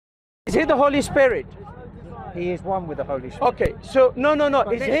Is he the Holy Spirit? He is one with the Holy Spirit. Okay, so no.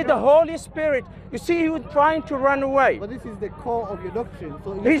 Is he the Holy Spirit? You see, he was trying to run away. But this is the core of your doctrine.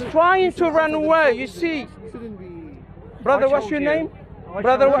 So He's trying to run away. You see, shouldn't be. brother, what's your name?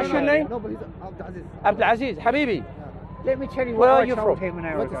 Brother, what's your name? No, but he's Abdul Aziz. Abdul Aziz, Habibi. Let me tell you Where what are I you told from? him an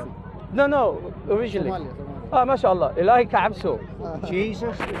hour ago. No, originally. Somalia. Ah, mashallah. Ilahi ka'abso.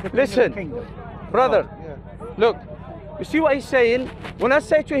 Jesus is the king Listen, of the kingdom. brother, Yeah. look, you see what he's saying? When I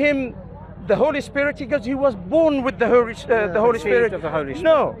say to him, the Holy Spirit, he goes, he was born with the Holy Spirit. Of the Holy Spirit.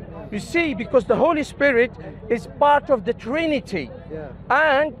 No, you see, because the Holy Spirit is part of the Trinity. Yeah.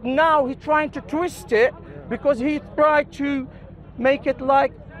 And now he's trying to twist it because he tried to make it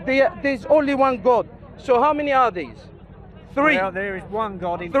like there's only one God. So how many are these? Three. Well, there is one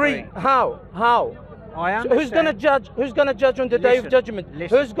God in Three. How? I So understand. who's going to judge? Who's going to judge on the day of Listen, judgment?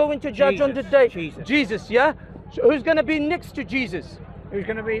 listen. Who's going to judge on the day? Jesus. Jesus, yeah? So who's going to be next to Jesus? Who's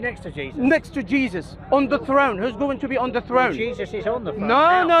going to be next to Jesus? Next to Jesus on the throne. Who's going to be on the throne? Jesus is on the throne.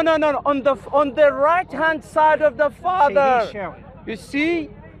 No, now. no. On the right hand side of the Father. he's shouting. You see?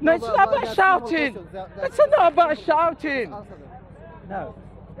 No, it's but not that's about two more shouting. questions. It's not about shouting. Answer them. No.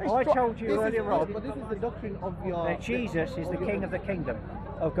 I told you earlier on But this is the doctrine of your. that Jesus is the king of the kingdom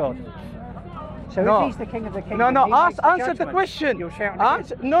of God. So No. if he's the king of the kingdom, No, he makes the answer the judgment. question. You're shouting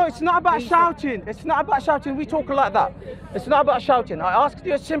Answer, again. no, it's not about He said- shouting. It's not about shouting. We talk like that. It's not about shouting. I asked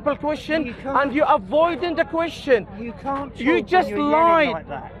you a simple question You can't- and you're avoiding the question. You can't talk You when just you're yelling lied. like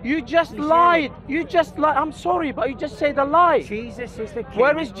that. You just He's lied. yelling. You just lied. I'm sorry, but you just said a lie. Jesus is the king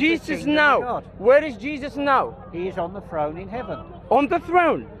Where is of the Jesus kingdom of now? God. Where is Jesus now? He is on the throne in heaven. On the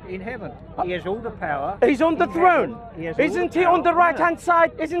throne. In heaven. He has all the power. He's on the in throne. heaven. He has all Isn't the he power on the on right earth. hand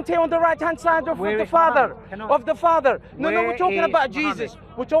side? Isn't he on the right hand side of Where the is Father? Muhammad? Can I- Of the Father. No, Where we're talking is about Muhammad? Jesus.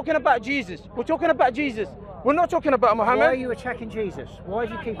 We're talking about Jesus. We're talking about Jesus. We're not talking about Why are Muhammad. you attacking Jesus? Why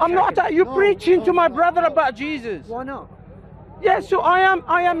do you keep I'm not. attacking? You're No, preaching to my no, brother no. about Jesus. Why not? Yeah, so I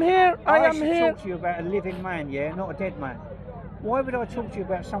am here. I am should here. talk to you about a living man, yeah, not a dead man. Why would I talk to you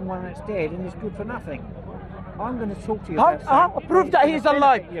about someone that's dead and is good for nothing? I'm going to talk to you about something Prove that he's gonna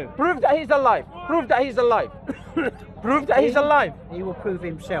alive. benefit you. Prove that he's alive. Prove that he's alive. Prove that he's alive. He will prove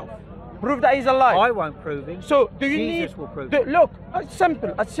himself. Prove that he's alive. I won't prove him. So do you Jesus need? will prove do- it. look, it's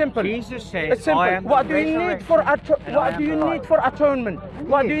simple. It's simple. Jesus said, It's simple. I am What the do you need for resurrection and I what am do you the need life. for atonement?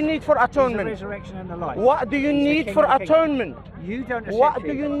 What do you need for He's the atonement? resurrection and the life. What do you He's the need King for of the kingdom. atonement? You don't accept What do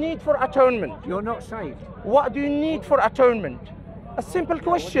him. you need for atonement? You're not saved. What do you need for atonement? A simple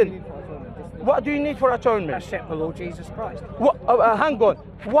question. What do you need for atonement? Accept the Lord Jesus Christ. What, hang on.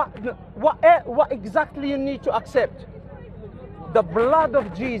 What exactly you need to accept? The blood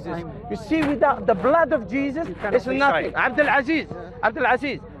of Jesus. You see, without the blood of Jesus, cannot it's be nothing. saved. Abdul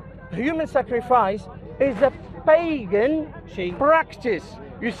Aziz, human sacrifice is a pagan See? practice.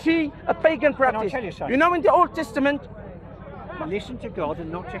 You see, a pagan practice. tell you something? You know, in the Old Testament, Listen to God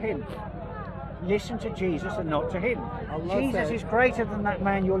and not to him. Listen to Jesus and not to him. Allah Jesus said- is greater than that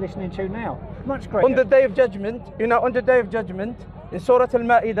man you're listening to now. Much greater. on the day of judgment, you know, on the day of judgment, in Surah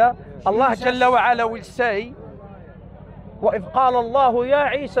Al-Ma'idah, Allah Jalla wa Ala will say, وإذ قال الله يا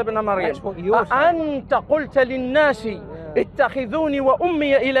عيسى ابن مريم That's what you're saying. أأنت قلت للناس اتخذوني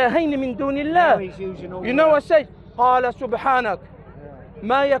وأمي إلهين من دون Now الله. he's using all You know what that. I say? قال سبحانك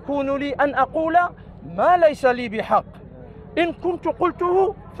ما يكون لي أن أقول ما ليس لي بحق إن كنت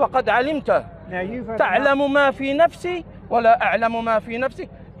قلته فقد علمته Now you've had enough. تعلم ما في نفسي ولا أعلم ما في نفسك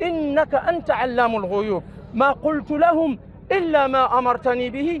إنك أنت علام الغيوب ما قلت لهم إلا ما أمرتني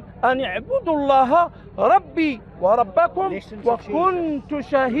به أن اعبدوا الله ربي وربكم Listen to وكنت Listen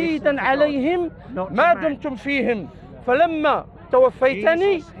شهيدا to عليهم God, not to ما man. دمتم فيهم فلما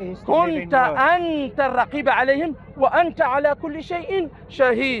توفيتني Jesus is the كنت living word. أنت الرقيب عليهم وأنت على كل شيء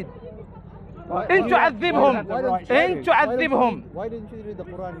شهيد إن تعذبهم إن تعذبهم Why didn't you read the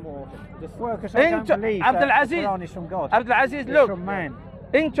Quran more often? Just Well, because I don't أنت believe عبد that the العزيز Quran is from God. عبد العزيز It's look from man.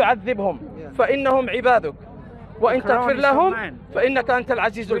 إن تعذبهم فإنهم عبادك وإن The Quran تغفر is from لهم man. فإنك أنت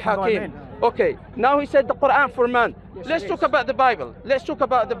العزيز Written by الحكيم. men. Okay, now he said the Quran for man. Yes, Let's it talk is. about the Bible. Let's talk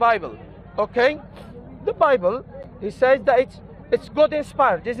about the Bible. Okay, the Bible. He says that it's God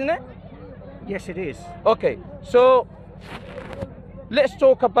inspired, isn't it? Yes, it is. Okay, so let's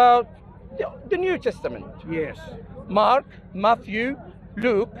talk about the New Testament. Yes. Mark, Matthew,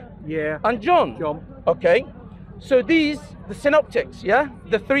 Luke, Yeah. and John. John. Okay, so these, the synoptics, yeah?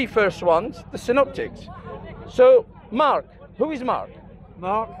 The three first ones, the synoptics. So, Mark, who is Mark?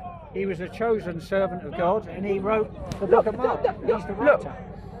 Mark, he was a chosen servant of God and he wrote the book of Mark. He's the look. writer.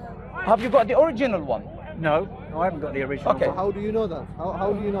 Have you got the original one? No, I haven't got the original. Okay. one. how do you know that?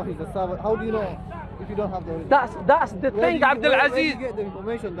 How do you know he's a servant? How do you know if you don't have the. That's the thing, Abdul Where do Aziz. you get the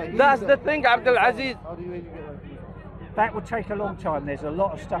information that he That's is the a- thing, Abdul Aziz. How do you get that information? That would take a long time. There's a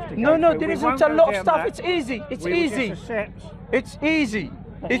lot of stuff to go No, through. there We isn't won't a go lot of down stuff. that. It's easy. It's We will easy. just accept It's easy.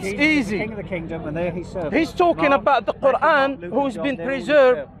 that It's Jesus is the easy. King of the kingdom, and they're his servants. He's talking Mark, about the Matthew, Mark, Quran, Luke, who's and been John, they're all his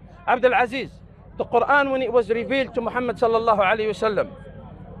preserved. servants. Abdul Aziz, the Quran, when it was revealed to Muhammad sallallahu alayhi wasallam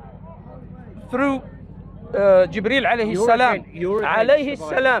through Jibril alayhi salam, you're alayhi against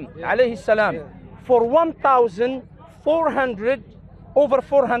the salam, alayhi salam, for 1,400, over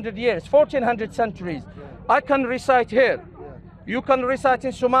 400 years, 1400 centuries. I can recite here. You can recite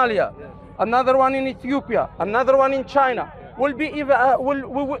in Somalia, another one in Ethiopia, another one in China. Will we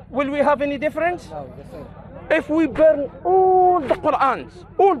have any difference? No, the same. If we burn all the Qur'ans,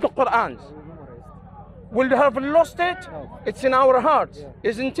 will we have lost it? No. It's in our hearts,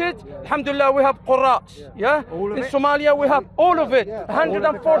 isn't it? Alhamdulillah, we have Qur'ans, yeah? All of In it? Somalia, we have all of it, Yeah.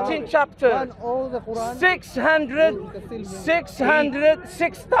 114 chapters, And all the Quran.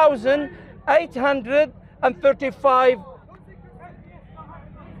 6,835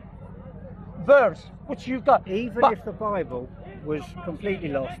 verse, which you got. Even But- if the Bible was completely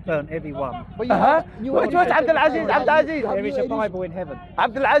lost, burnt every one, But you Uh-huh. have new Wait, edition. Abdul Aziz, Abdul Aziz. there is a Have you Bible in heaven.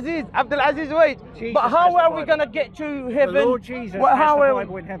 Abdul Aziz, wait. Jesus But has how the are we Bible. gonna get to The heaven? Lord Jesus Well, has how the are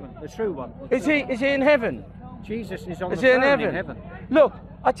Bible in heaven, the true one. Is he in heaven? Jesus is on Is the he in throne heaven? Look,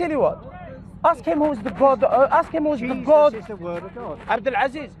 I tell you what. Ask him who's the God. Ask him who's Jesus the God. is the word of God. Abdul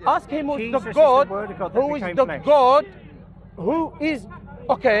Aziz. Ask him who's Jesus the is God. the word of God that Who is became the flesh. God? Who is?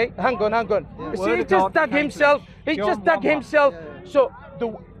 Okay, hang on. You The see, word he of just God dug became himself. flesh. He John just dug 1:1. himself. Yeah. So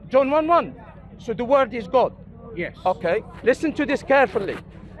the John 1:1. So the word is God. Yes. Okay, listen to this carefully.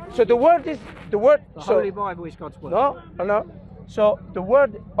 So the word is the word. The so, Holy Bible is God's word. No. So the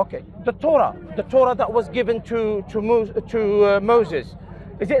word, okay, the Torah that was given to Moses,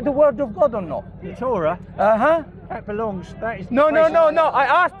 is it the word of God or not? The Torah, that is. No. I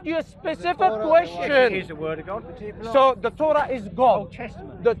asked you a specific Torah, It question. is the word of God. But it belongs So the Torah is God. Old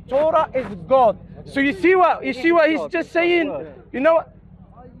Testament. The Torah is God. So you see what he's God, just it's God's saying. word. You know what?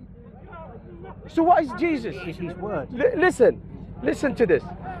 So what is Jesus? It is his word. Listen to this.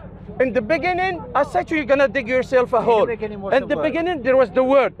 In the beginning, I said to you, you're gonna dig yourself a the hole. beginning was In the the Word. beginning, there was the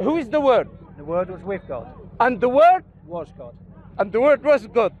Word. Who is the Word? The word was with God. And the Word, Was God. and the Word was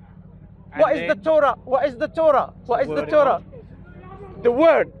God. And What is the then Torah? What is the Torah? What is Word the of Torah? The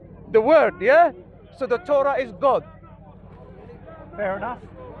Word, yeah? So the Torah is God. Fair enough.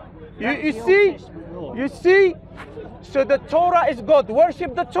 You That's the see? Old Testament law. You see? So the Torah is God.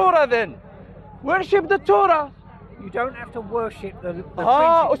 Worship the Torah then. Worship the Torah. You don't have to worship the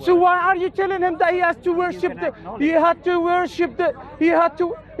printed So word. why are you telling him that he has to worship can acknowledge he had to worship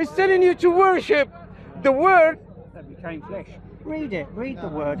he's telling you to worship the word That became flesh. Read it. Read the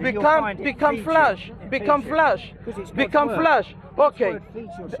word. And you'll find it become feeds flesh. you. It Become feeds you. flesh. 'Cause it's God's Become word. flesh. God's Okay. word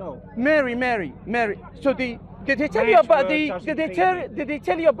feeds your soul. Mary. So did he tell you Man's about word the doesn't did feed he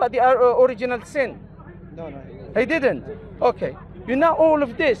tell you about the original sin? No. He didn't. Okay. You know all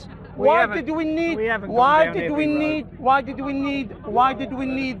of this. We Why haven't- did we need? we haven't gone Why down did every we road. need? Why did we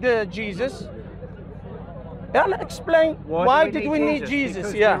need Jesus? Yeah, explain. Why did we need Jesus?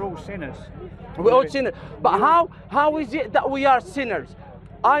 Because Yeah, we're all sinners. we're all sinners. But how is it that we are sinners?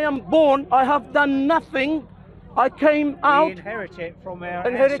 I am born. I have done nothing. I came We out. inherit it from our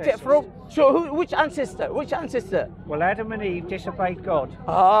Inherited ancestors. from. So which ancestor? Which ancestor? Well, Adam and Eve disobeyed God.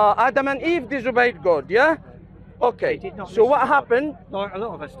 Adam and Eve disobeyed God. Yeah. Okay. They did not So listen what to God. happened? Like a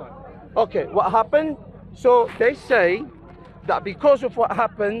lot of us don't. Okay, what happened? So they say that because of what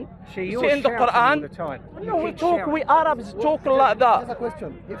happened, See, you you're see in the shouting all Quran. the time. You No, we keep talk. shouting. We Arabs talk like That's a that.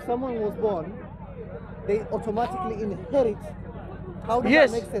 question. If someone was born, they automatically inherit. How does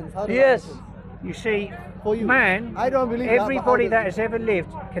Yes. that make sense? How does Yes. that make sense? You see, For you. man, I don't believe that, but how everybody does that it- has ever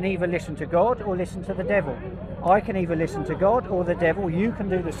lived can either listen to God or listen to the devil. I can either listen to God or the devil. You can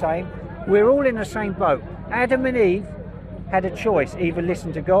do the same. We're all in the same boat. Adam and Eve had a choice, either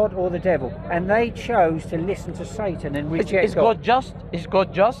listen to God or the devil, and they chose to listen to Satan and reject Is God just? Is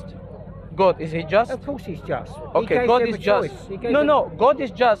God just? God, is He just? Of course, he's just. He Okay, gave God them is a just. choice. He gave No, them- no, God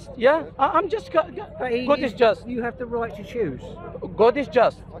is just. Yeah, I'm just. But God is just. You have the right to choose. God is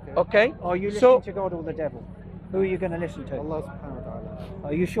just. Okay. Are you listening So to God or the devil? Who are you going to listen to? Allah subhanahu wa ta'ala.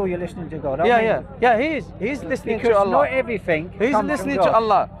 Are you sure you're listening to God? I yeah, mean, yeah. He is. He's listening Because to Allah. not everything He's comes listening from to God.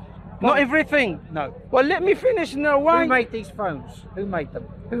 Allah. Not everything. No. Well, let me finish now. Why? Who made these phones? Who made them?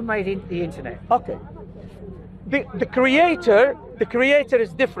 Who made the internet? Okay. The creator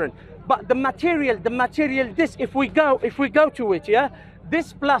is different. But the material, this, if we go to it, yeah,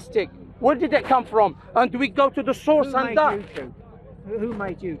 this plastic, where did it come from? And we go to the source Who and made that. YouTube? Who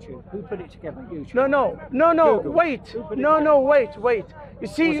made YouTube? Who put it together? YouTube. No, Google. wait. Who put it No, wait. You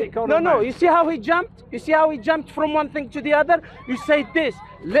Was see, it God no, or man? you see how he jumped? You see how he jumped from one thing to the other? You say this,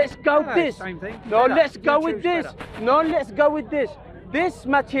 let's go No, this. same thing. No, Better. let's go You with choose this. better. No, let's go with this. This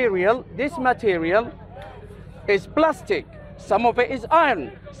material is plastic. Some of it is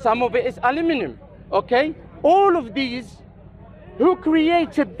iron. Some of it is aluminum. Okay? All of these, who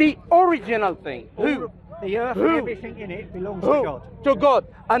created the original thing? Who? The earth Who? and everything in it belongs to Who? God. To God.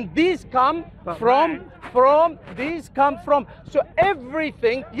 And these come But from, so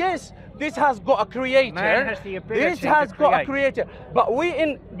everything, yes, this has got a creator. Man has the ability this has to got a create. creator. But we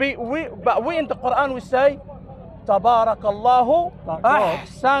in the Quran we say, Tabarakallahu But God-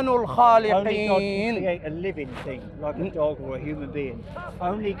 ahsanul Only God can khaliqeen. create a living thing, like a dog or a human being.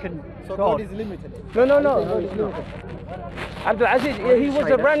 Only can So God. God is limited. No. God is limited. Abdul Aziz, he didn't was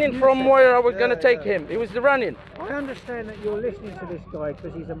say that. running You from said where I was going to Yeah, take yeah. him. He was running. I understand that you're listening to this guy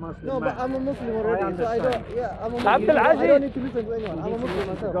because he's a Muslim No, man. but I'm a Muslim already, so I understand. don't. Yeah, I'm a Muslim. Abdul I Aziz. don't need to listen to anyone. I'm a You need to Muslim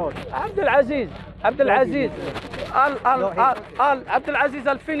listen to myself. God. Abdul Aziz, Abdul Aziz,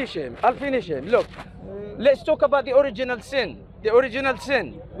 I'll finish him. Look, let's talk about the original sin.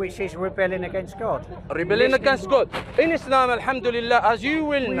 Which is rebelling against God. Rebelling against God. In Islam, alhamdulillah, as you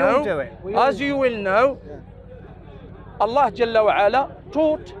will We know, all do it. We all do you will know, Allah Jalla wa Ala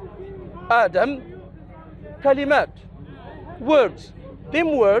taught Adam kalimat, words.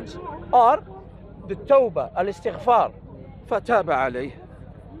 Them words are the tawbah, al-istighfar, fataba alayh.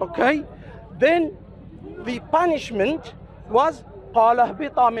 Okay? Then the punishment was قال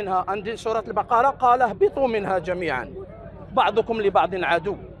اهبطا منها, and in Surah Al-Baqarah قال اهبطوا منها جميعا بعضكم لبعض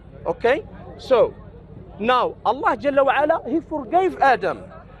عدو. Okay? So now Allah Jalla wa Ala, he forgave Adam.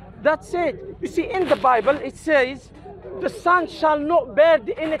 That's it. You see, in the Bible it says the son shall not bear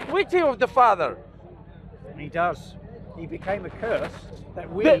the iniquity of the father. And he does. He became a curse that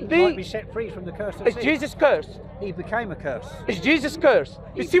we The- might be set free from the curse of Is sin. Jesus cursed? He became a curse. Is Jesus cursed?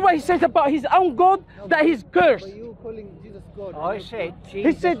 You see what he says about his own God? That he's cursed. But you calling Jesus God? I said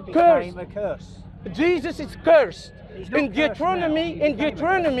Jesus said became curse. a curse. Jesus is cursed. He's not In cursed now. Deuteronomy, He in became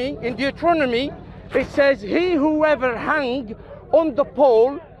a Deuteronomy, it says, "He whoever hung on the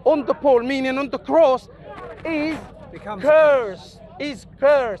pole, meaning on the cross, is Becomes cursed. Is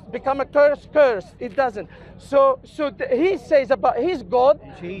cursed. Become a curse. It doesn't. So he says about his God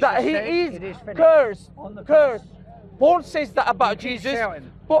Jesus that he said, is "It is finished." cursed. On the cross. Paul says that about He keeps Jesus.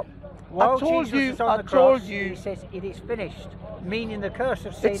 shouting. But While I told Jesus you. was on I the told cross, you. He says it is finished, meaning the curse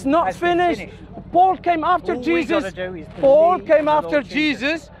of sin It's not has been finished. Paul came after All we Jesus. gotta do is Paul believe came in the after Lord Jesus.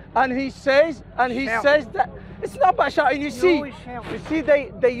 Jesus, and he says, Shouting. that it's not about shouting. You see, always shouting. you see,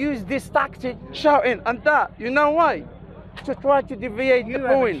 they use this tactic, shouting and that. You know why? To try to deviate You the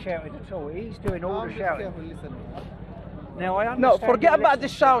haven't point. shouted at all. He's doing all I'm the just shouting. careful listening. Now I understand. No, forget you're about the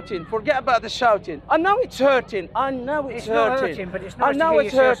listening. shouting. Forget about the shouting. I know it's hurting. I know it's It's not hurting. hurting, but it's I nice to know hear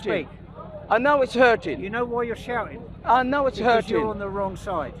it's yourself hurting. speak. I know it's hurting. You know why you're shouting? I know it's Because you're on hurting. the wrong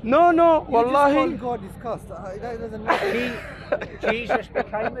side. No, You just call wallahi. God is cursed. That doesn't matter. Jesus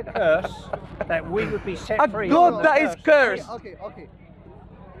became a curse that we would be set A free. God from the that is curse. cursed. Okay.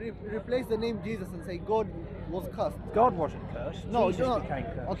 Replace the name Jesus and say God was cursed. God wasn't cursed. No, Jesus no. became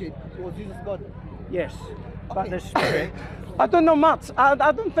cursed. Okay, was Jesus God? Yes, but Okay. the spirit. I don't know maths.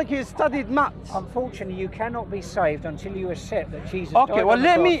 I don't think he studied maths. Unfortunately, you cannot be saved until you accept that Jesus. Okay, died well on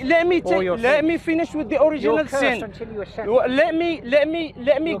the cross for your sins. finish with the original You're cursed sin. until you accept Well, it. let me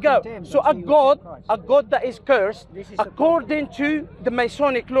You're go. condemned So until you accept Christ. a God that is cursed, This is the according to the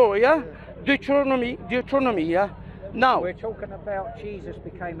Masonic law, yeah, Deuteronomy, yeah. Now, We're talking about Jesus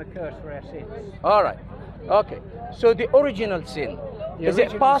became a curse for our sins. all right, okay. So the original sin, The is it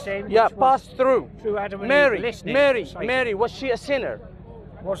original passed? sin, Yeah, which was passed through. through Adam and Mary, Eve listening to Satan. Mary, was she a sinner?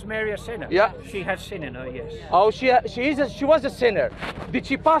 Was Mary a sinner? Yeah. She had sin in her, yes. Oh, she was a sinner. Did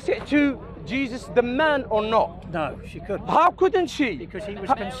she pass it to Jesus, the man, or not? No, she couldn't. How couldn't she? Because he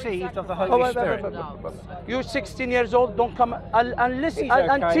was conceived of the Oh, Holy wait, Spirit. You're 16 years old. Don't come unless He's okay.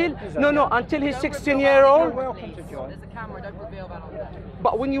 until He's no okay. until he's Don't 16 reveal year that. old. You're welcome to join. There's a camera, don't reveal that on there.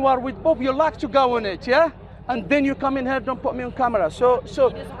 But when you are with Bob, you like to go on it, yeah. And then you come in here. Don't put me on camera. So He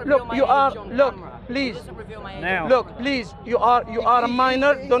doesn't reveal look, my you age are on look. camera. He Please doesn't reveal my age. Now. look. Please, you are a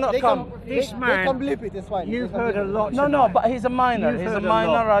minor. Do not come. This They man, can blip it, it's fine. you've They can heard a blip it. lot No, tonight. but he's a minor. You've He's a heard a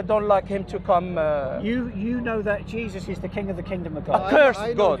minor. lot. I don't like him to come. You know that Jesus is the King of the Kingdom of A God. cursed I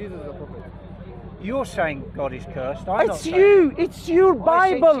know God. Jesus is a prophet. You're saying God is cursed. I'm not It's saying you. It's your I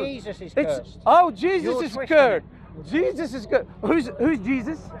say Bible. Jesus is It's cursed. oh, Jesus You're is twisting cursed. it. Jesus is good. Who's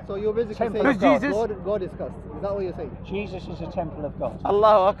Jesus? So you're basically Temple saying of God. Jesus? God is cursed. Is that what you're saying? Jesus is a temple of God.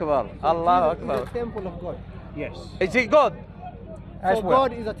 Allahu Akbar. Allahu Jesus is Akbar. the temple of God. Yes. Is he God? as So well.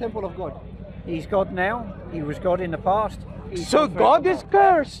 God is a temple of God. He's God now. He was God in the past. He's So God God forever. is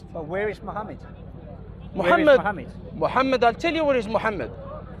cursed. But where is Muhammad? Where is Muhammad, Muhammad? Muhammad, I'll tell you where is Muhammad.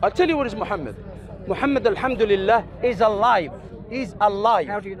 I'll tell you where is Muhammad. Muhammad, alhamdulillah, is alive. He's alive.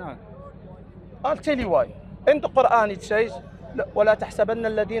 How do you know? I'll tell you why. In the Quran it says, ولا تحسبن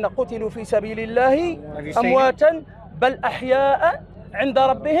الذين قتلوا في سبيل الله Have you seen أمواتا بل أحياء عند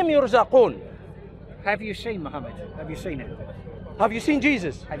ربهم يرزقون. Have you seen Muhammad? Have you seen him? Have you seen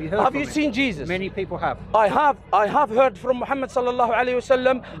Jesus? Have you heard from him? seen Jesus? Many people have. I have heard from Muhammad sallallahu alaihi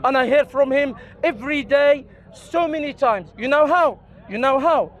wasallam, and I hear from him every day, so many times. You know how? You know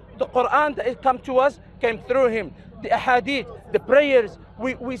how? The Quran that it come to us came through him. The ahadith, the prayers,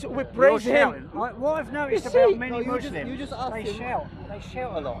 we praise You're him. shouting. What I've noticed You see- about many No, you just- Muslims, you just asked they him. shout. They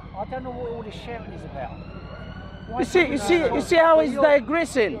shout a lot. I don't know what all this shouting is about. Why You see, do you see, know? you see how he's You're-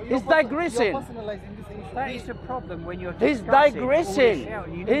 digressing. He's digressing. You're personalizing this issue. That is the problem when you're He's discussing all this digressing.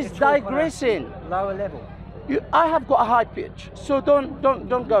 shouting. You need He's to talk on a digressing. lower level. I have got a high pitch, so don't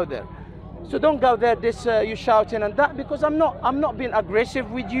go there. So don't go there. This you shouting and that, because I'm not being aggressive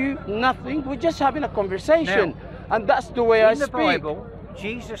with you. Nothing. We're just having a conversation, and that's the way I In the speak. Bible,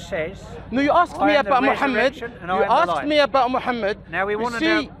 Jesus says. No, you asked I me am the about Muhammad. resurrection and I You am the asked life. me about Muhammad. Now we You want to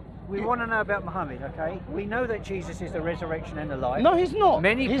see- know. We want to know about Muhammad, okay? We know that Jesus is the resurrection and the life. No, he's not.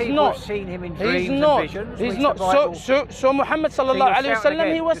 Many he's people not. have seen him in He's dreams not. and visions. He's which not. the Bible- So Muhammad sallallahu you're alaihi shouting wasallam,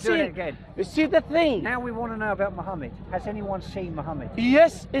 he again. was You're doing seen. it again. You see the thing? Now we want to know about Muhammad. Has anyone seen Muhammad?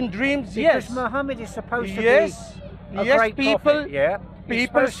 Yes, in dreams, Because yes. Muhammad is supposed to Yes. be a Yes, great people- prophet, yeah? He's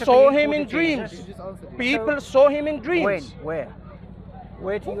People supposed to saw be him equal in to dreams. Jesus. You just answered it. People saw him in When? dreams. Where?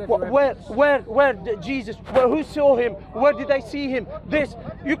 Where do you have Where did Jesus? Who saw him? Where did I see him? This.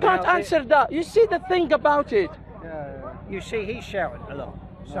 You can't Now, answer that. You see the thing about it. You see, he's shouting a lot.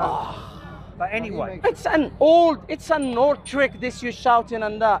 So, Ah. but anyway, It's an old trick. This you shouting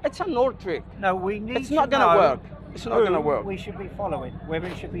and that. It's an old trick. no, we need It's not to gonna know work. It's not who gonna work. We should be following, whether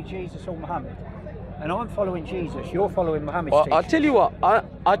it should be Jesus or Muhammad. And I'm following Jesus. You're following Muhammad's Well, teaching. I'll tell you what.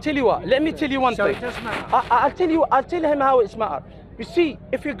 I'll tell you what. Let me tell you one So thing. it doesn't matter. I'll tell you. I'll tell him how it's matter. You see,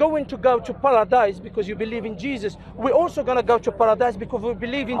 if you're going to go to paradise because you believe in Jesus, we're also going to go to paradise because we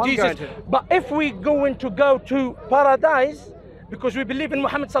believe in I'm Jesus. going to. But if we're going to go to paradise because we believe in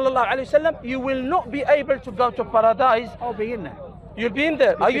Muhammad sallallahu alaihi wasallam, you will not be able to go to paradise. I'll be in there. You'll be in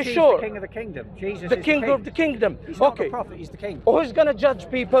there. Are you Because he's sure? the king of the kingdom. Jesus The is king the king of the kingdom. He's not Okay. the prophet, he's the king. Who's going to judge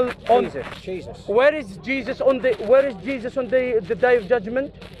people on? Jesus. Where is Jesus on the? Where is Jesus on the day of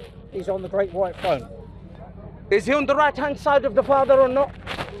judgment? He's on the great white throne. Is he on the right hand side of the Father or not?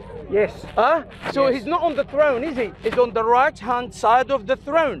 Yes. Huh? So Yes. he's not on the throne, is he? He's on the right hand side of the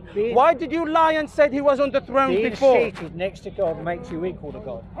throne. Being- Why did you lie and said he was on the throne Being before? seated next to God makes you equal to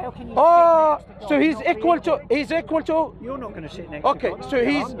God. How can you Oh, sit next to God so and he's not be equal equal? to he's equal to. You're not going to sit next Okay, to God. so No,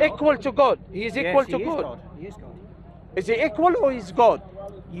 he's I'm not. equal to God. He is equal Yes, to he is God. God. He is God. Is he equal or is God?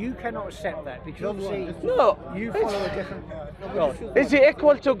 You cannot accept that because obviously No. you follow a different God. Is he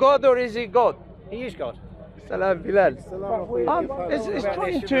equal to God or is he God? He is God. Salam Bilal. He's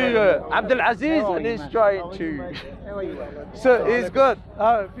trying to Abdul Aziz and he's trying to. How are you? So he's good.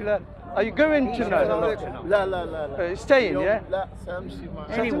 Bilal. Are you going to know? لا لا لا لا Staying, yeah? لا سامشي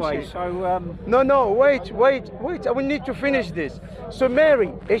معك. Anyway, so No, wait. We need to finish this. So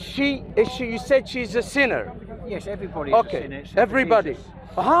Mary, is she, you said she's a sinner. yes, everybody is a sinner. Okay, except for everybody. Jesus.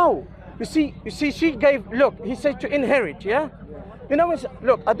 How? You see, she gave, look, he said to inherit, yeah? You know,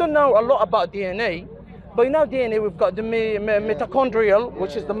 look, I don't know a lot about DNA, but you know DNA, we've got the mitochondrial,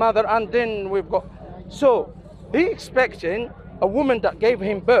 which is the mother, and then we've got, so he expecting a woman that gave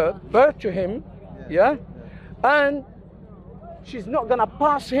him birth to him, yeah? And she's not gonna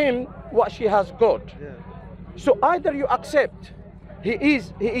pass him what she has got. So either you accept he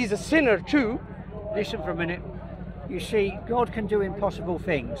is a sinner too. Listen for a minute. You see, God can do impossible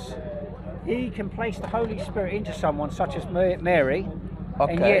things. He can place the Holy Spirit into someone such as Mary,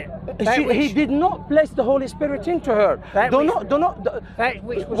 and yet that He which, did not place the Holy Spirit into her. That Do which- not. that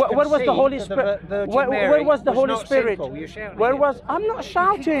which was Where was the Holy conceived of Spirit? the Virgin Where Mary was the was Holy not Spirit? sinful. You're shouting Where again. was? I'm not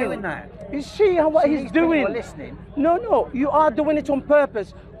shouting. doing that. You see what See, he's these people doing? are listening. No, you are doing it on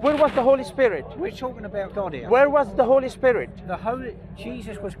purpose. Where was the Holy Spirit? We're talking about God here. Where was the Holy Spirit?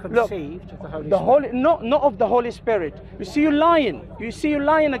 Jesus was conceived of the Holy The Spirit. not of the Holy Spirit. You see you lying. You see you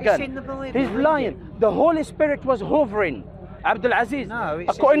lying again. in the Bible, He's read lying. The Holy Spirit was hovering. Abdul Aziz. No, it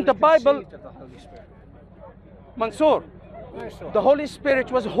says according he to was the Bible, conceived of the Holy Spirit. Mansour, No, it's not. the Holy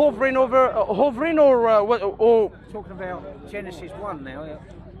Spirit was hovering over, Talking about Genesis 1 now. Yeah.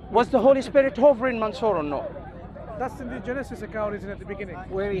 was the Holy Spirit hovering, Mansour, or not? That's in the Genesis account, isn't it, at the beginning?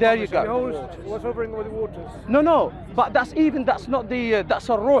 Where he There you hovers go. over The the host waters. was hovering over the waters. No, but that's not the that's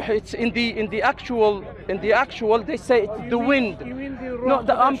a ruh. It's in the actual they say it's the wind. You mean the No,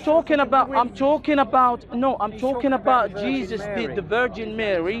 Ruh I'm Qudus, talking the about wind? I'm talking about talking about the Virgin Jesus, Mary. the Virgin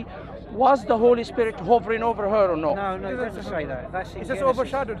Mary. Was the Holy Spirit hovering over her or not? No, it doesn't say that. That's in It says Genesis.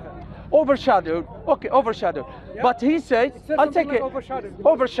 overshadowed her. Overshadowed. Okay, overshadowed. Yeah. But he said, says I'll something take like it. overshadowed.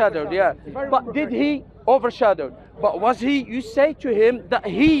 Overshadowed, yeah. If I But remember did correctly. he overshadowed? But was he? You say to him that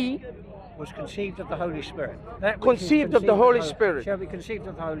he Was conceived of the Holy Spirit. That which is Conceived of the Holy Spirit. Shall be conceived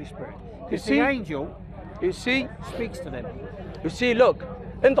of the Holy Spirit. You Because see? the angel you see. speaks to them. You see, look,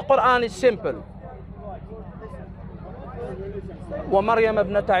 in the Quran it's simple. ومريم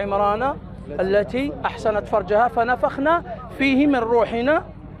ابنة عمران التي أحسنت فرجها فنفخنا فيه من روحنا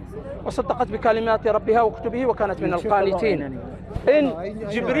وصدقت بكلمات ربها وكتبه وكانت من القانتين. In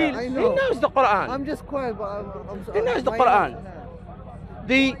Jibreel, I he know. knows the Quran. I'm just quiet, but I'm He knows the Quran.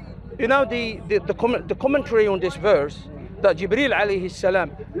 The commentary on this verse that Jibreel alayhi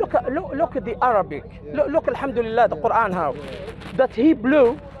salam, look at the Arabic, look alhamdulillah the Quran how that he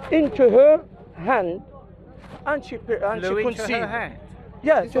blew into her hand and she Blew into conceived. her hand.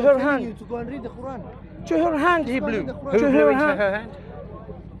 Yeah, This to I'm her telling you hand. to go and read the Quran. To her hand he Just go blew. read the Quran. Who To blew her into hand. her hand?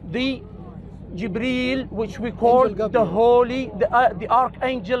 The Jibreel, which we call Angel the Gabriel. the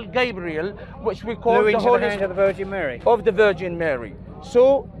Archangel Gabriel, which we call Blew the into the Holy hand of the Virgin Mary. of the Virgin Mary.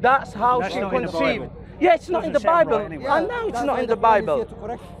 So that's how That's she not in the conceived. Bible. Yeah, it's not in the Doesn't sound Bible. right anyway. I know it's That's not why in the Quran is Bible. here to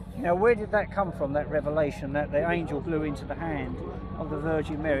correct. Now, where did that come from, that revelation that the angel blew into the hand of the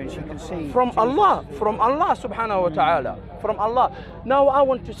Virgin Mary and she conceived? From Jesus? Allah subhanahu wa ta'ala. From Allah. Now I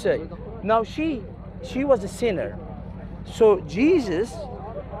want to say, now she was a sinner. So Jesus,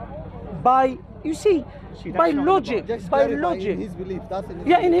 by that's not in the logic, Just by clarify logic. in his belief. That's in his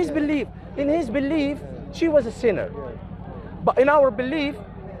Yeah, in belief. his belief, she was a sinner. But in our belief,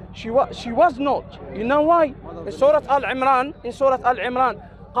 she was not. You know why? In Surah Al-Imran,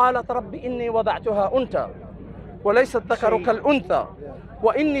 قالت رب إني وضعتها أنثى وليس الذكر كالأنثى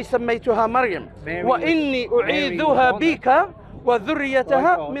وإني سميتها مريم وإني أعيذها بك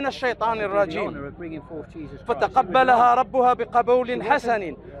وذريتها من الشيطان الرجيم فتقبلها ربها بقبول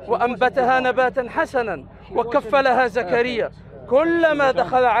حسن وأنبتها نباتا حسنا وكفلها زكريا كلما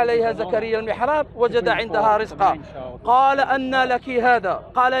دخل عليها زكريا المحراب وجد عندها رزقا قال أنى لك هذا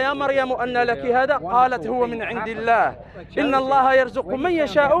قال يا مريم أنى لك هذا قالت هو من عند الله إن الله يرزق من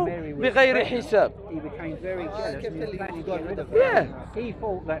يشاء بغير حساب. He became very jealous and he was planning to get rid of her. Yeah. He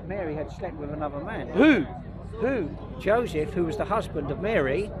thought that Mary had slept with another man. Who? Joseph, who was the husband of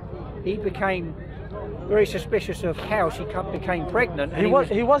Mary, he became very suspicious of how she became pregnant. And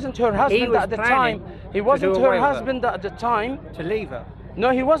He wasn't her husband was at the planning time. He to wasn't do her away with her. husband at the time. to leave her. No,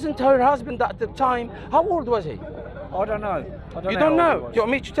 he wasn't her husband at the time. How old was he? I don't know. You don't know? Do Was. you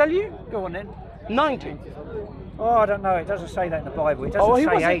want me to tell you? Go on then. 90. Oh, I don't know. It doesn't say that in the Bible. It doesn't Oh, he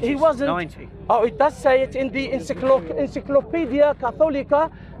say wasn't. ages. He wasn't. 90. Oh, it does say it in the Encyclopedia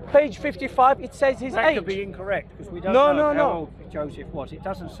Catholica, page 55. It says his That age. could be incorrect because we don't No, know no, how no. old Joseph was. It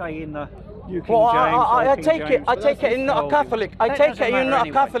doesn't say in the New King Well, James. I Old King take it. James. I take it. You're not a Catholic. I That take doesn't it. You're matter not a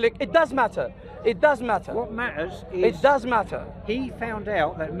anyway. Catholic. It does matter. It does matter. What matters is It does matter. he found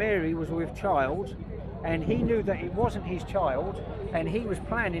out that Mary was with child, and he knew that it wasn't his child, and he was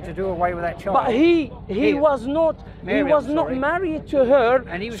planning to do away with that child. But he Here. was not. Mary, he was I'm not sorry. married to her.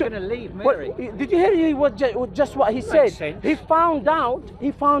 And he was So- gonna leave Well, Mary. did you hear just what he said? Makes sense. He found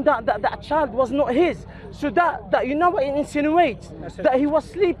out that that child was not his. So that you know what it insinuates? That's it. That he was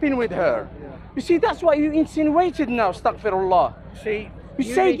sleeping with her. You see, that's what you insinuated now, astaghfirullah. See, You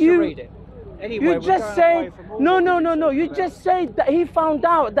said need to you- read it. Anyway, You we're just going away said, from all no. the You just said that he found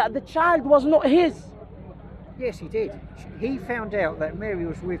out that the child was not his. Yes, he did. He found out that Mary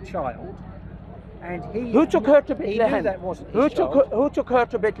was with child, and Who took her to He knew Bethlehem? that wasn't Who his took child. who took her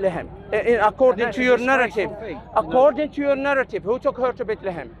to Bethlehem? According that's to a your disgraceful narrative. thing. According to your narrative, who took her to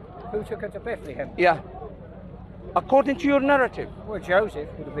Bethlehem? Who took her to Bethlehem? Yeah. According to your narrative. Well, Joseph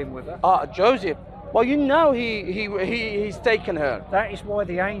would have been with her. Joseph. Well, you know he's taken her. That is why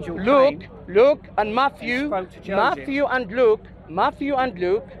the angel came. Luke, and Matthew, spoke to Joseph. Matthew and Luke. and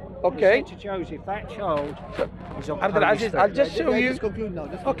Okay. said to Joseph, that child is of Abdul Holy Aziz, Spirit. I'll just show you. Just conclude now.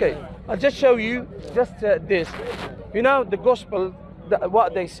 Just Okay, I'll just show you just this. You know the gospel,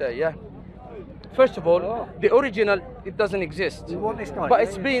 what they say, yeah. First of all, the original it doesn't exist, You want this guy? but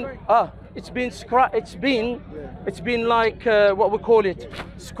it's been like what we call it,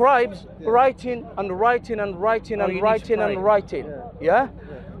 scribes writing and writing and writing Oh, and you need to writing play and it. writing, yeah.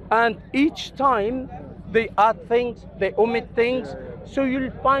 And each time they add things, they omit things, So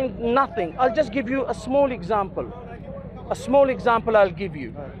you'll find nothing. I'll just give you a small example. A small example I'll give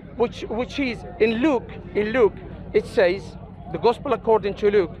you, which is in Luke. In Luke, it says, the Gospel according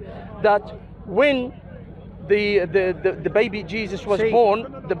to Luke, that when the baby Jesus was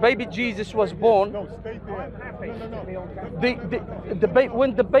born, the baby Jesus was born.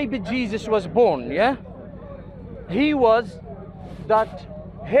 When the baby Jesus was born, yeah, he was that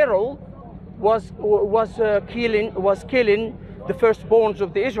Herod was killing the firstborns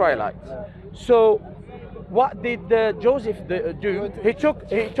of the Israelites. So what did Joseph do? He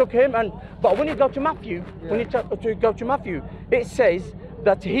took him, and but when you go to Matthew, it says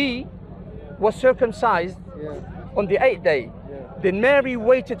that he was circumcised on the 8th day. Then Mary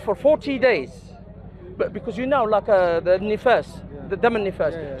waited for 40 days, but because like the nifas, the dam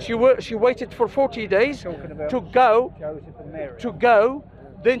nifas, she waited for 40 days to go,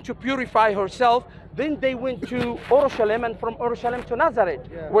 then to purify herself. Then they went to Jerusalem, and from Jerusalem to Nazareth,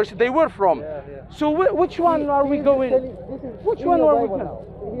 where they were from. So which one are we going? Which one are we going?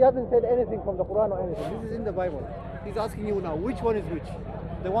 He hasn't said anything from the Quran or anything. This is in the Bible. He's asking you now, which one is which?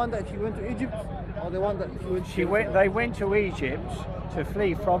 The one that she went to Egypt, or the one that she went? They went to Egypt to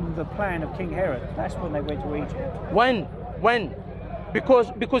flee from the plan of King Herod. That's when they went to Egypt. When?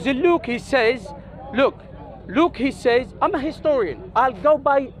 Because in Luke he says, Luke he says, I'm a historian. I'll go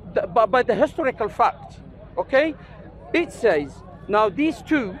by the historical fact. Okay? It says now these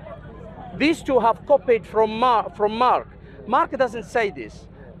two have copied from Mark. Mark doesn't say this.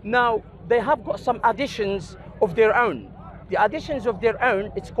 Now they have got some additions of their own. The additions of their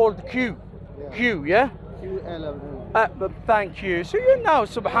own, it's called Q. Q, yeah? But thank you. So you know,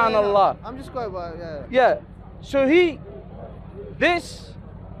 subhanallah. I'm just going by, yeah. So this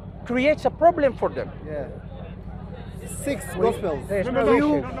creates a problem for them. Yeah. 6 Gospels. There's no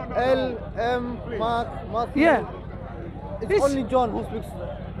Q, issue. L, M, Mark, Matthew. Yeah. It's only John who speaks.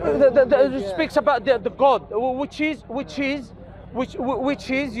 Speaks about the God, which is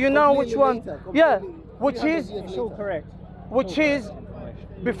you know which one? Yeah, which is It's all correct. which is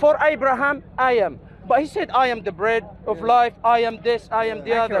before Abraham, I am. But he said, I am the bread of life, I am this, I am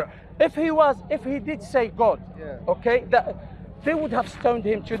the other. If he did say God, okay, that they would have stoned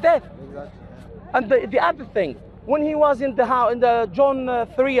him to death. Exactly. And the other thing, when he was in the house, in the John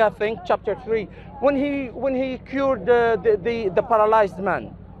 3, I think, chapter 3, when he cured the paralyzed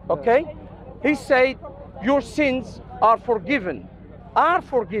man, okay, he said, your sins are forgiven.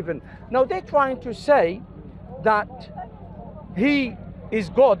 Now they're trying to say that he is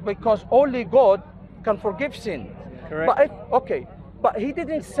God because only God can forgive sin. Correct. But he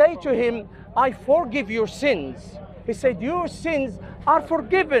didn't say to him, I forgive your sins. He said, your sins are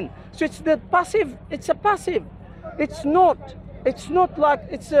forgiven. So it's a passive. It's not like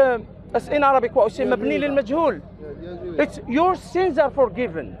it's as in Arabic what we say مبني للمجهول. It's your sins are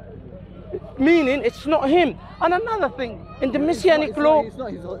forgiven. Meaning it's not him. And another thing, in the Messianic law, It's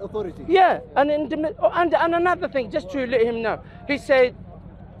not his authority. yeah, and and another thing, just to let him know, he said,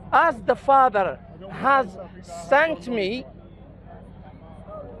 as the Father has sent me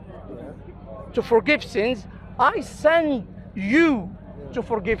to forgive sins, I send you to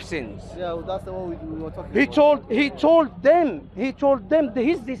forgive sins. Yeah, well, that's the one we were talking about. He told them,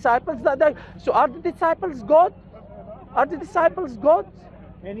 his disciples that so are the disciples God? Are the disciples God?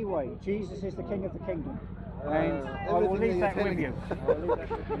 Anyway, Jesus is the King of the kingdom. And I will everything leave that that you're with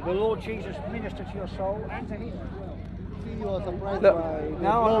you. The Lord Jesus minister to your soul and to his. You are surprised Look, by the no,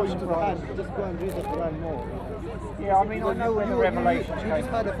 I'm glory not to the hand. surprised. Just go and read the Quran more. Yeah, I mean, I know where the revelations You came just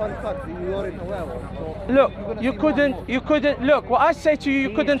had a fun fact that you weren't aware of. So Look, you're gonna you see more and more. couldn't look. What I say to you, you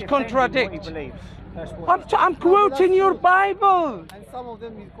He couldn't is defending what he contradict. believes. That's what I'm quoting your Bible. And some of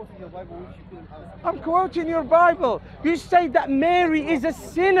them he's quoting your Bible which you couldn't answer. I'm quoting your Bible. You say that Mary is a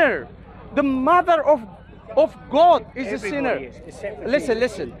sinner. The mother of God is a sinner. Everybody is, except for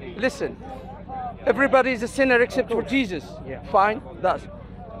Listen. Everybody is a sinner except for Jesus. Yeah. Fine. That's.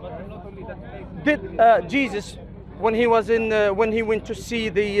 Did Jesus, when he went to see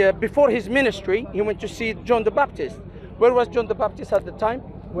before his ministry, he went to see John the Baptist. Where was John the Baptist at the time?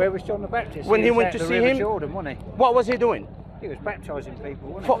 Where was John the Baptist? When he was went at to the see River him? Jordan, wasn't he? What was he doing? He was baptizing people,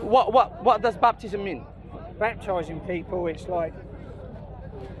 wasn't For, what does baptism mean? he? Baptizing people, it's like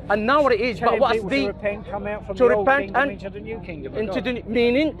And now it is. But telling what's people to the repent, come out from to the old repent kingdom and into the new kingdom. of into God. the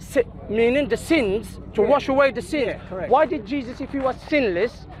meaning the sins to wash away the sins. Yeah, correct. Why did Jesus, if he was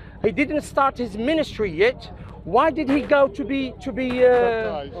sinless, he didn't start his ministry yet? Why did he go to be It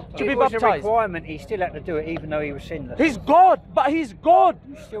was a baptized? requirement. He still had to do it, even though he was sinless. He's God, but he's God.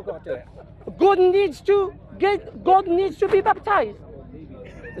 You still got to do it. God needs to be baptized.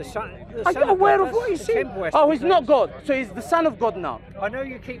 The son Are you of aware God, of what that's he's the saying? temple has Oh, to he's be not cleansed. God. So he's the son of God now. I know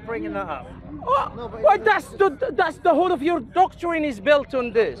you keep bringing that up. Well, that's the whole of your doctrine is built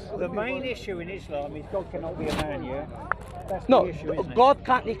on this. The main issue in Islam is God cannot be a man, yeah? That's No, the issue, isn't it? God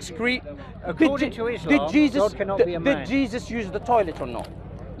can't excrete. According to Islam, God cannot be a man. Did Jesus use the toilet or not?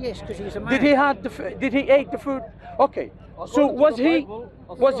 Yes, because he's a man. Did he have did he ate the food? Okay. So was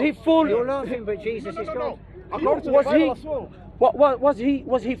he full? You're laughing, but Jesus is God.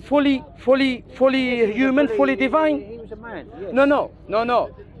 Was he fully human, fully divine? He was a man. Yes.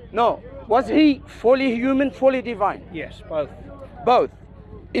 No. Was he fully human, fully divine? Yes, both. Both.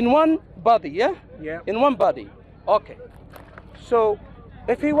 In one body, yeah? Yeah. In one body. Okay. So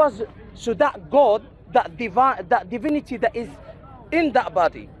if he was, so that God, that divinity that is in that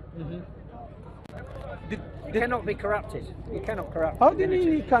body. It cannot be corrupted. You cannot corrupt. How did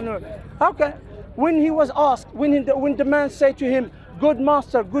he cannot? How can? When he was asked, when the man said to him, good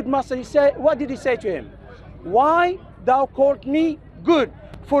master," he said, what did he say to him? "Why thou called me good?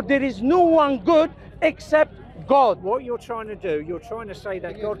 For there is no one good except God." What you're trying to do, you're trying to say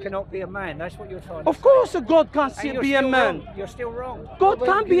that God cannot be a man. That's what you're trying to Of say. course, God can't And you're be a still man. wrong. You're still wrong. God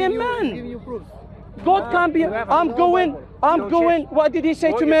can't be a Giving man. you proofs. God can't be. you haven't. I'm going. You're just- What did he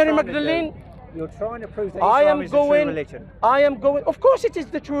say What to you're Mary trying to Magdalene? do, You're trying to prove that I Islam am is the true going. religion. I am going. Of course, it is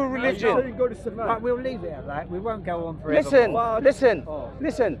the true religion. But we'll leave it at that. We won't go on forever.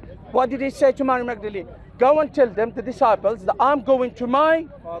 Listen. What did he say to Mary Magdalene? Go and tell them, the disciples, that I'm going to my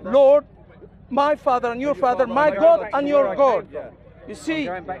Lord, my Father and your Father, my God and your God. You see,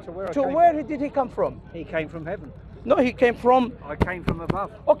 going back to where I to came where did he come from? He came from heaven. No, he came from. I came from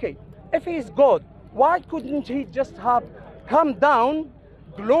above. Okay, if he is God, why couldn't he just have come down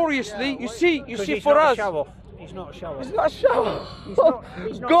gloriously? You see, Because he's for not us. a show off. He's not a show off. It's not a show.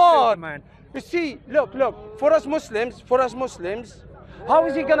 He's not God. Superman. You see, look. For us Muslims, how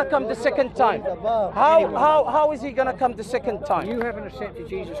is he gonna come the second time? How is he gonna come the second time? You haven't accepted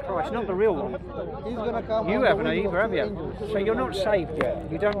Jesus Christ, not the real one. He's gonna come. You on the haven't wings either, of have you? angels. So you're not saved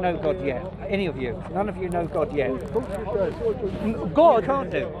yet. You don't know God yet. Any of you. None of you know God yet. God. You can't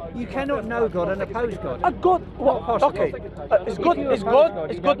do. You cannot know God and oppose God. God. What? possible. Okay. It's good. If you It's oppose God. God,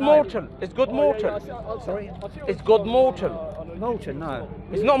 It's you God don't know. mortal. It's God mortal. Sorry? It's God mortal. Molten, no.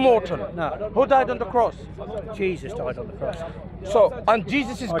 It's not mortal. No. Who died on the cross? Jesus died on the cross. So, and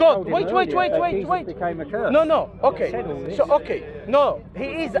Jesus is I God. told him Wait. earlier that Jesus became a curse. No. Okay. said all this. So, okay. No,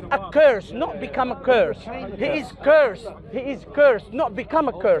 he is a curse, not become a curse. He is cursed. He is cursed, not become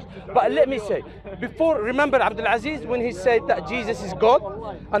a curse. But let me say, before, remember Abdul Aziz when he said that Jesus is God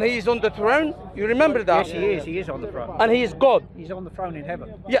and he is on the throne? You remember that? Yes, he is. He is on the throne. And he is God. He's on the throne in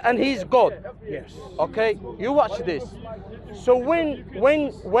heaven. Yeah, and he is God. Yes. Okay, you watch this. So when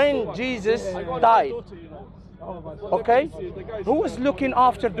Jesus died, okay, who was looking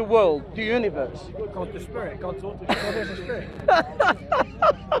after the world, the universe? God the Spirit. God is a spirit.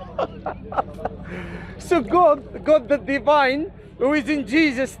 So God the divine, who is in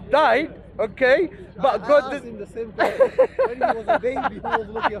Jesus, died. Okay, but God in the same time. When he was a baby, he was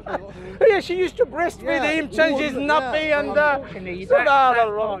looking after. yeah, she used to breastfeed him, change his nappy, and Unfortunately, that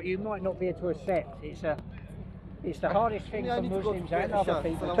part you might not be able to accept. It's the hardest thing Yeah, I for need to go Muslims to and other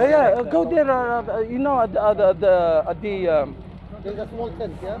people. Yeah, go there. You know, at the There's a small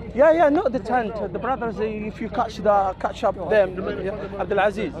tent, yeah? yeah, not the tent. The brothers, if you catch up them, Abdul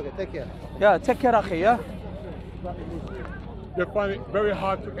Aziz. Okay, take care. Yeah, take care, akhi. Yeah. They find it very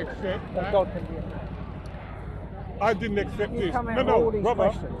hard to accept. That God can be I didn't accept You this. come out No, with all no, these brother,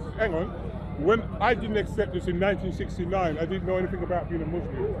 questions. hang on. When I didn't accept this in 1969, I didn't know anything about being a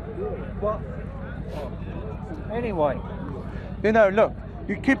Muslim. What? Anyway, You know, look,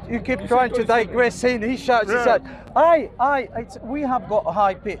 you keep trying to digress, saying he shouts, he shouts. We have got a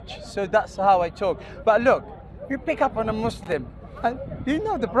high pitch, so that's how I talk. But look, you pick up on a Muslim, and you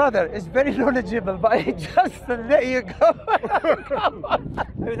know the brother is very knowledgeable, but he just let you go. Come on.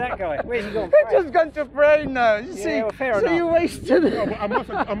 who's that guy? Where's he gone? He's just gone to pray now. You Yeah, see, well, fair so enough. you wasted. No,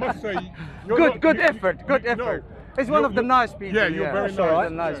 but I must say, you're Good not- effort. No, He's one of the you're- nice people. Yeah, you're very He's nice. one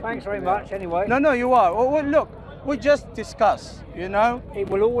of the nice Thanks people, very much. Anyway, No, you are. Well, look, we just discuss, you know. it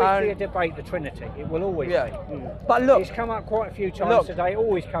will always be a And- debate, the Trinity. It will always Yeah. be. But look, It's come up quite a few times Look. today. It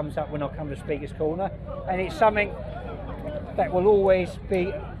always comes up when I come to Speaker's Corner, and it's something that will always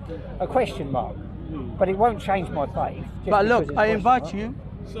be a question mark. But it won't change my faith. just but because look, it's a I question invite mark. you.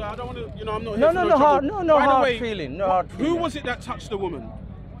 Sir, I don't want to, I'm not No, here no, for no, hard, trouble. no By the hard way, feeling, no hard feeling. Who was it that touched the woman?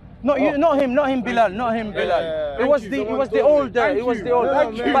 Not you, not him, Bilal, not him, Bilal. It was the older, it was the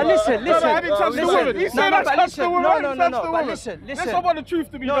older. But listen. No, I didn't touch the woman. He said I but touched the woman. No, I didn't touch the but woman. listen. Let's talk about the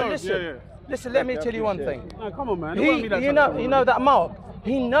truth to be No, known. listen. Yeah. Listen, let me tell you one thing. No, come on, man. It wasn't me that You touched the know that Mark.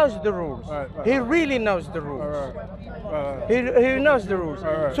 he knows the rules. He really knows the rules. He knows the rules.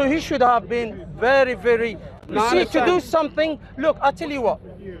 So he should have been very, very. You see, to do something. Look, I tell you what.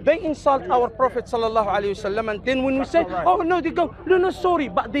 They insult our Prophet sallallahu alaihi wasallam, and then when we say, "Oh no," they go, "No, sorry,"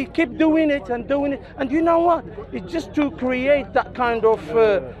 but they keep doing it and doing it. And you know what? It's just to create that kind of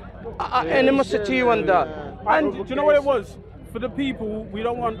animosity and that. And Do you know what it was? For the people, we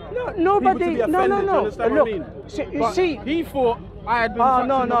don't want nobody. people to be No. offended. Do you understand Look, what I mean? you But see. he thought I had been. Oh touching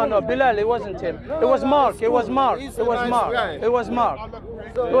no, the woman. Bilal, it wasn't him. It was Mark. It was Mark. He's It a was nice Mark. guy. It was Mark.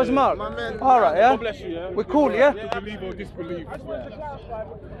 It was Mark. My man- All right, yeah. God bless you, yeah. We're cool, yeah. To believe or disbelieve.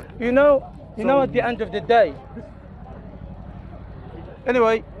 You know, at the end of the day.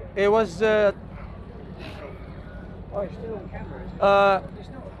 Anyway, it was. Oh, it's still on camera. It's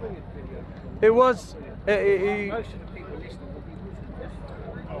not a brilliant video. It was. Most of the people listening will be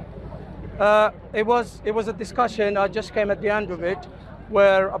watching. It was a discussion. I just came at the end of it,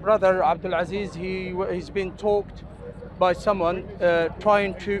 where a brother Abdul Aziz, he's been talked by someone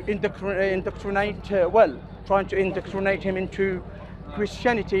trying to indoctrinate him into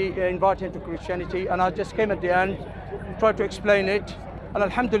Christianity, invite him to Christianity, and I just came at the end, tried to explain it, and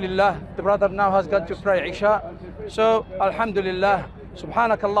Alhamdulillah, the brother now has got to pray Isha. So Alhamdulillah,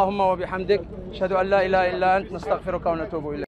 Subhanak Allahumma wa bihamdik, Ashhadu an la ilaha illa ant, nastaghfiruka wa natubu ilayk.